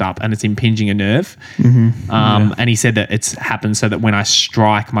locked up, and it's impinging a nerve. Mm-hmm. And he said that it's happened so that when I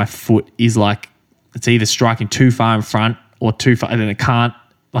strike, my foot is like it's either striking too far in front or too far, and then it can't.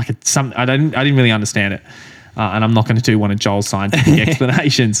 Like it's some, I didn't really understand it, and I'm not going to do one of Joel's scientific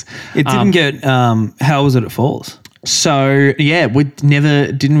explanations. It didn't get. How was it at Falls? So yeah,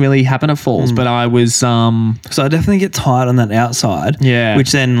 didn't really happen at Falls, but I was. So I definitely get tired on that outside. Yeah,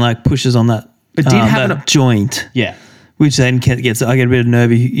 which then like pushes on that. It did happen that joint. Yeah, which then gets. I get a bit of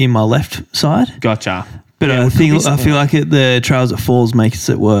nervy in my left side. Gotcha. But yeah, I feel like the trails at Falls makes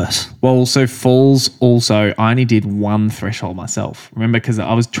it worse. Well, so Falls also, I only did one threshold myself. Remember, because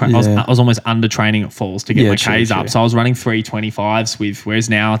I was almost under training at Falls to get my Ks up. So I was running 3:25s whereas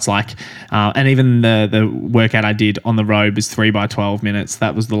now it's like, and even the workout I did on the road was 3x12 minutes.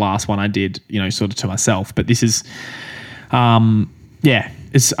 That was the last one I did, sort of to myself. But this is,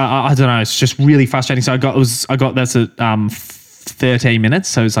 it's I don't know. It's just really frustrating. So I got that's a 13 minutes,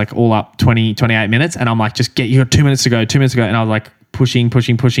 so it's like all up 28 minutes, and I'm like, you got 2 minutes to go, and I was like pushing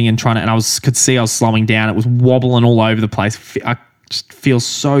and trying to, and I could see I was slowing down. It was wobbling all over the place. I just feel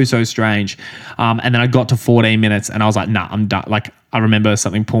so strange, and then I got to 14 minutes, and I was like, nah, I'm done. Like I remember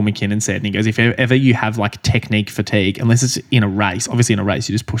something Paul McKinnon said, and he goes, if ever you have like technique fatigue, unless it's in a race, obviously in a race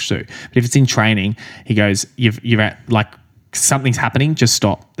you just push through, but if it's in training, he goes, you're at like, something's happening, just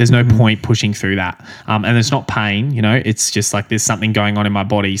stop. There's no point pushing through that. And it's not pain, it's just like there's something going on in my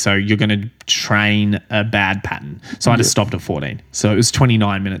body. So you're going to train a bad pattern. So I just stopped at 14. So it was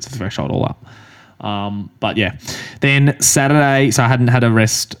 29 minutes of threshold all up. But yeah, then Saturday, so I hadn't had a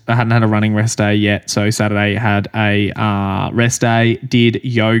running rest day yet. So Saturday had a rest day, did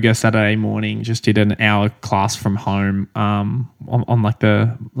yoga Saturday morning, just did an hour class from home on like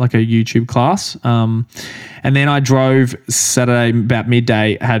a YouTube class. And then I drove Saturday about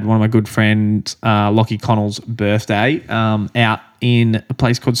midday, had one of my good friends, Lockie Connell's birthday, out in a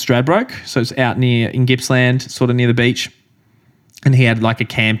place called Stradbroke. So it's out in Gippsland, sort of near the beach. And he had like a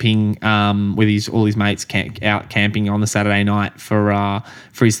camping with all his mates out camping on the Saturday night for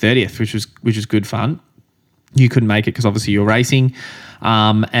his 30th, which was good fun. You couldn't make it because obviously you're racing,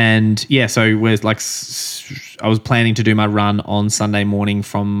 and yeah. So we're like, I was planning to do my run on Sunday morning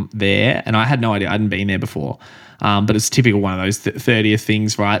from there, and I had no idea. I hadn't been there before. But it's typical one of those 30th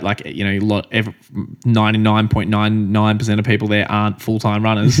things, right? Like, 99.99% of people there aren't full-time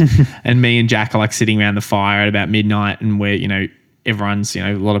runners. And me and Jack are like sitting around the fire at about midnight, and we're, everyone's,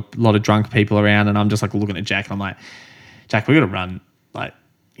 a lot of drunk people around, and I'm just like looking at Jack, and I'm like, Jack, we got to run like,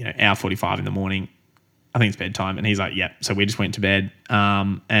 hour 45 in the morning. I think it's bedtime. And he's like, yep. So we just went to bed.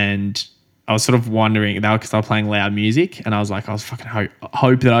 And I was sort of wondering, because they were playing loud music, and I was like, I was fucking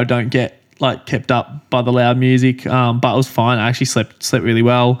hope that I don't get like kept up by the loud music. But it was fine. I actually slept really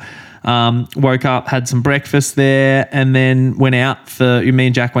well. Woke up, had some breakfast there, and then went out me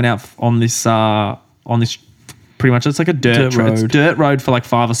and Jack went out on this pretty much, it's like a dirt road. It's dirt road for like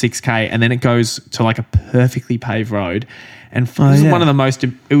 5 or 6K, and then it goes to like a perfectly paved road. And it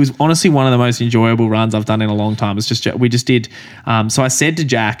was honestly one of the most enjoyable runs I've done in a long time. It's just, we just did. So I said to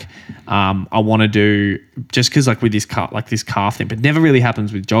Jack, I want to do, just because like with this calf thing, but it never really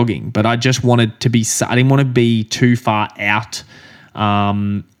happens with jogging, but I just wanted to be, I didn't want to be too far out.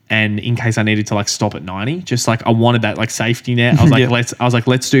 And in case I needed to like stop at 90, just like I wanted that like safety net. I was like,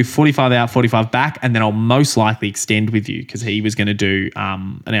 let's do 45 out, 45 back, and then I'll most likely extend with you, because he was going to do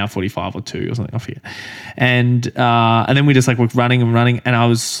an hour 45 or 2 or something. I forget. And then we just like were running, and I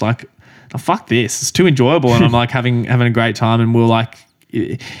was like, oh, fuck this, it's too enjoyable, and I'm like having a great time, and we're like.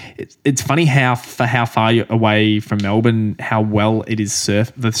 It's funny how far you're away from Melbourne, how well it is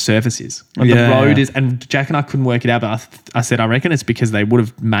the surface is. Like the road is, and Jack and I couldn't work it out, but I said I reckon it's because they would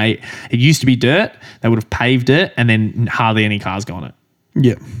have made it used to be dirt, they would have paved it, and then hardly any cars go on it.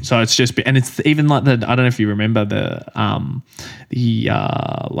 Yeah. So it's just, and it's even like I don't know if you remember the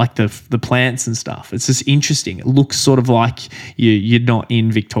plants and stuff. It's just interesting. It looks sort of like you're not in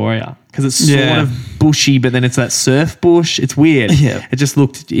Victoria, because it's sort of bushy, but then it's that surf bush. It's weird. Yeah. It just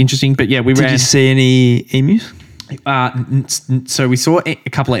looked interesting. But yeah, Did you see any emus? So we saw a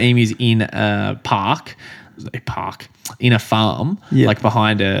couple of emus in a park. In a farm, like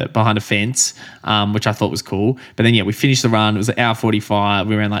behind a fence, which I thought was cool. But then we finished the run. It was an hour 45.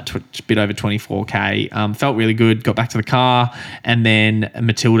 We ran like a bit over 24K. Felt really good. Got back to the car, and then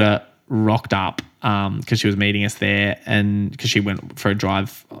Matilda rocked up because she was meeting us there, and because she went for a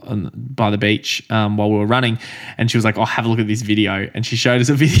drive by the beach while we were running, and she was like, "Oh, have a look at this video," and she showed us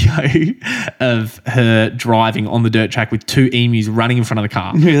a video of her driving on the dirt track with 2 emus running in front of the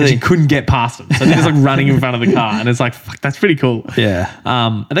car. Really? And she couldn't get past them, so they're just like running in front of the car, and it's like, fuck, that's pretty cool. Yeah.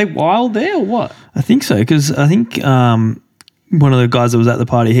 Are they wild there or what? I think so, because I think one of the guys that was at the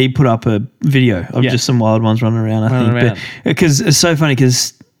party, he put up a video of just some wild ones running around. I think, because it's so funny,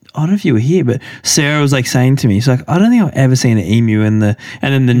 because I don't know if you were here, but Sarah was like saying to me, she's like, I don't think I've ever seen an emu and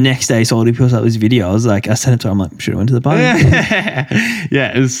then the next day Salty puts up this video. I was like, I sent it to her. I'm like, should have went to the party.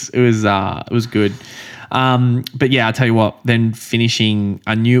 Yeah, it was good. But yeah, I'll tell you what, then finishing,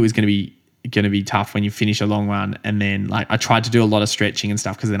 I knew it was going to be tough when you finish a long run, and then like I tried to do a lot of stretching and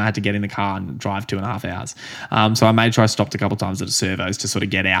stuff because then I had to get in the car and drive 2.5 hours. So I made sure I stopped a couple of times at a servos to sort of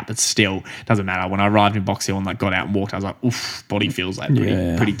get out, but still doesn't matter. When I arrived in Box Hill and like got out and walked, I was like, oof, body feels like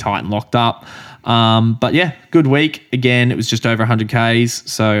pretty tight and locked up. But yeah, good week. Again, it was just over 100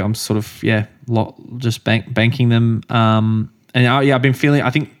 Ks. So I'm sort of, just banking them. And I've been feeling,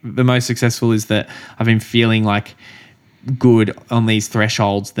 I think the most successful is that I've been feeling like good on these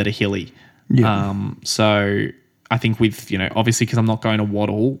thresholds that are hilly. Yeah. So I think with, obviously because I'm not going to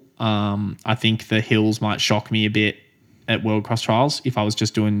Waddle, I think the hills might shock me a bit at World Cross Trials if I was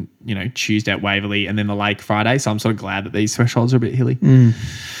just doing, Tuesday at Waverley and then the Lake Friday. So I'm sort of glad that these thresholds are a bit hilly.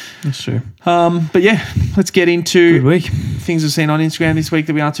 That's true. But yeah, let's get into good week. Things we've seen on Instagram this week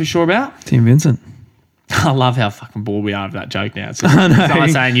that we aren't too sure about. Tim Vincent. I love how fucking bored we are of that joke now. It's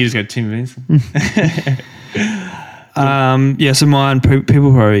like saying you just go Tim Vincent. So mine,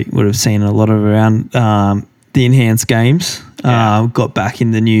 people probably would have seen a lot of around the enhanced games. Got back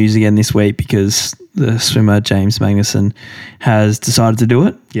in the news again this week because the swimmer James Magnuson has decided to do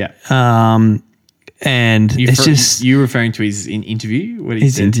it. Yeah. And it's just you referring to his interview. What he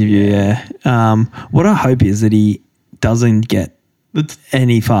his said? interview, yeah. What I hope is that he doesn't get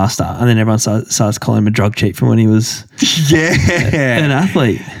any faster, and then everyone starts calling him a drug cheat from when he was an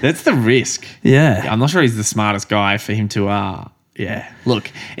athlete. That's the risk. Yeah, I'm not sure he's the smartest guy for him to. Look,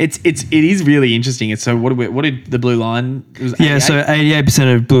 it is really interesting. It's so what did the blue line? It was 88? So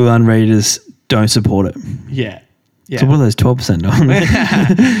 88% of blue line readers don't support it. Yeah. Yeah. So what are those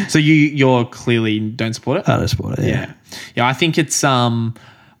 12% on? So you're clearly don't support it? I don't support it. Yeah. Yeah, I think it's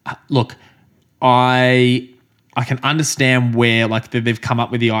look, I can understand where like they've come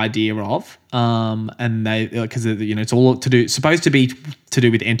up with the idea of, and they because it's all supposed to be to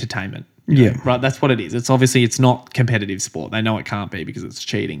do with entertainment. Yeah, right. That's what it is. It's not competitive sport. They know it can't be because it's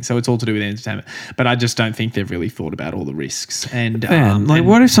cheating. So it's all to do with entertainment. But I just don't think they've really thought about all the risks. And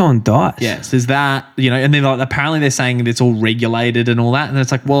what if someone dies? Yes, there's that. And then like apparently they're saying that it's all regulated and all that. And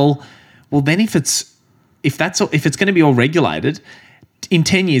it's like, well, then if it's going to be all regulated, in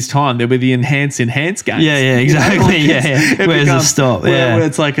 10 years' time, there'll be the enhanced games. Yeah, exactly. Where's the stop? Yeah. Where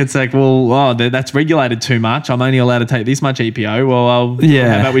it's like, well, that's regulated too much. I'm only allowed to take this much EPO. Well,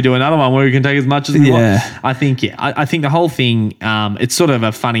 how about we do another one where we can take as much as we want? I think, I think the whole thing, it's sort of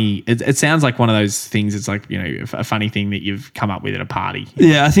a funny, it sounds like one of those things. It's like, a funny thing that you've come up with at a party.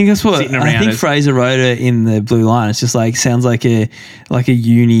 Yeah, I think that's what, I think Fraser wrote it in the blue line. It's just like, sounds like a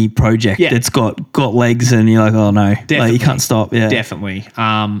uni project that's got legs and you're like, oh no, like, you can't stop. Yeah, definitely.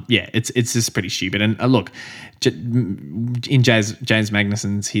 It's just pretty stupid. And look, in James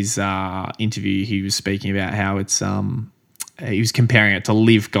Magnuson's his interview, he was speaking about how it's he was comparing it to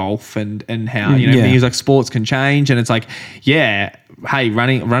live golf and how he was like sports can change, and it's like hey,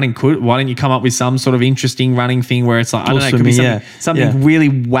 running could. Why don't you come up with some sort of interesting running thing where it's like I don't know, it could be something really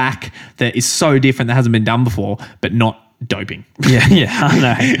whack that is so different that hasn't been done before, but not doping. Yeah, I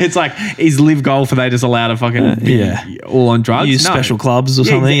know. It's like, is live golf, are they just allowed to fucking be all on drugs? Use special clubs or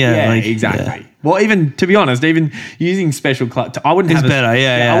something? Exactly. Yeah. Well, even to be honest, even using special clubs, I wouldn't have better.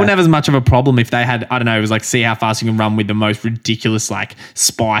 I wouldn't have as much of a problem if they had, I don't know, it was like see how fast you can run with the most ridiculous like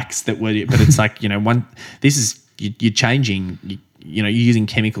spikes that were, but it's like, you're changing, you're using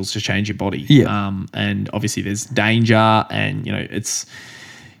chemicals to change your body. Yeah. And obviously there's danger and, it's,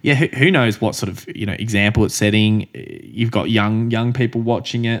 who knows what sort of example it's setting. You've got young people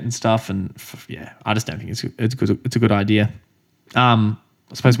watching it and stuff, and I just don't think it's a good idea. I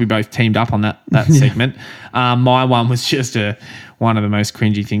suppose we both teamed up on that segment. My one was just one of the most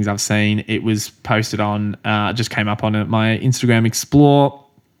cringy things I've seen. It was posted on, just came up on my Instagram Explore.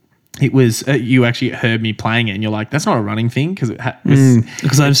 It was you actually heard me playing it, and you're like, "That's not a running thing," because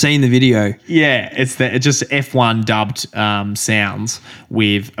because I've seen the video. Yeah, it's just F1 dubbed sounds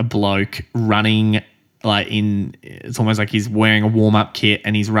with a bloke running like it's almost like he's wearing a warm up kit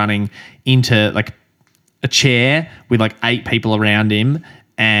and he's running into like a chair with like 8 people around him.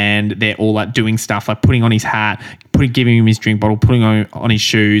 And they're all like doing stuff like putting on his hat, giving him his drink bottle, putting on his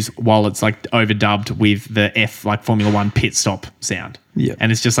shoes while it's like overdubbed with the F like Formula 1 pit stop sound. Yeah.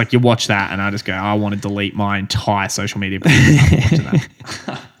 And it's just like you watch that and I just go, I want to delete my entire social media after watching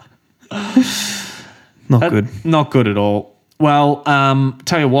that. Not good. Not good at all. Well,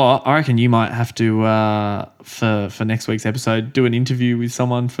 tell you what, I reckon you might have to for next week's episode do an interview with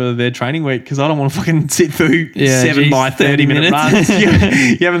someone for their training week because I don't want to fucking sit through 7 by 30-minute runs.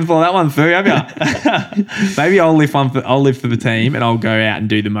 You haven't thought that one through, have you? Maybe I'll live for the team and I'll go out and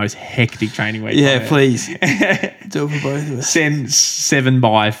do the most hectic training week. Yeah, please do it for both of us. Send 7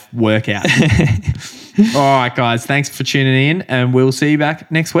 by workout. All right, guys. Thanks for tuning in, and we'll see you back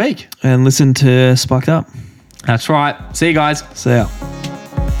next week. And listen to Spiked Up. That's right. See you guys. See ya.